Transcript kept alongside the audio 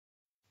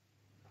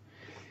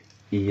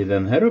I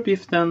den här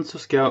uppgiften så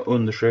ska jag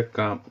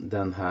undersöka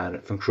den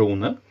här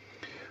funktionen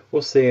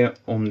och se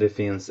om det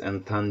finns en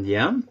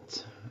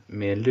tangent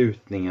med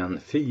lutningen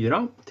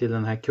 4 till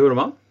den här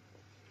kurvan.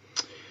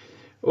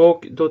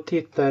 Och då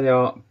tittar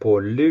jag på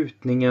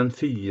lutningen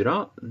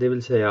 4, det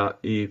vill säga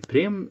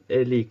y'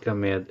 är lika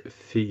med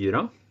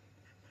 4.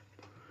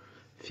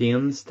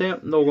 Finns det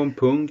någon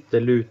punkt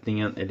där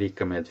lutningen är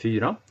lika med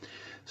 4?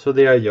 Så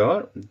det jag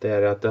gör, det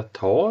är att jag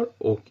tar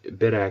och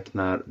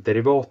beräknar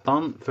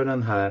derivatan för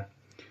den här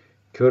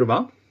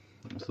kurvan.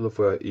 Så då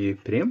får jag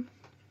y'.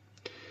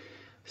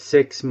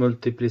 6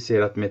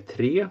 multiplicerat med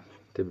 3,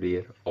 det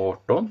blir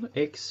 18.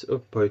 X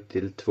upphöjt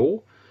till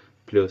 2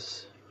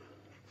 plus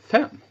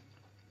 5.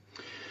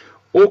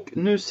 Och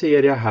nu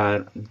ser jag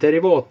här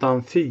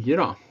derivatan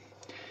 4.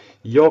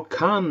 Jag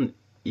kan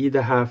i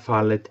det här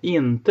fallet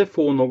inte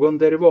få någon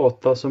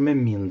derivata som är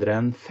mindre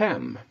än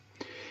 5.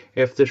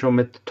 Eftersom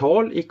ett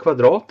tal i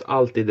kvadrat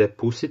alltid är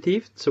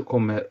positivt så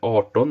kommer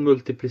 18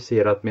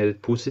 multiplicerat med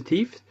ett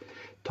positivt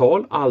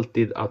tal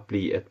alltid att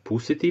bli ett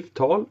positivt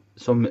tal.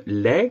 Som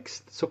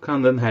lägst så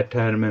kan den här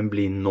termen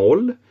bli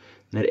 0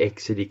 när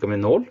x är lika med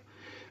 0.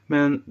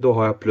 Men då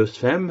har jag plus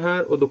 5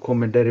 här och då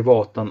kommer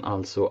derivatan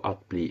alltså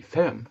att bli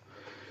 5.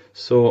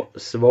 Så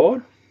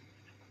svar.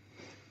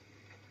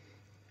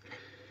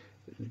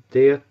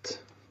 Det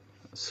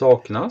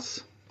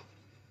saknas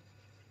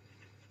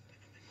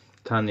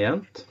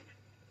tangent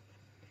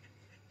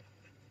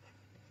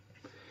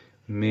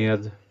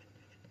med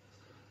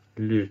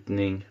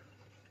lutning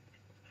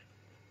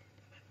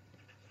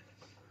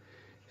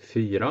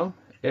 4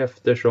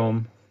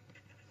 eftersom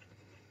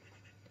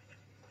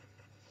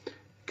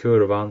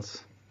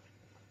kurvans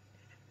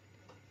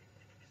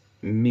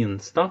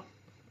minsta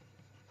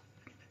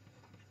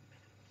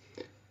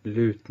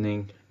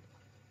lutning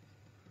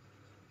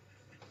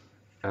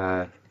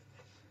är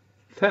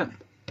 5.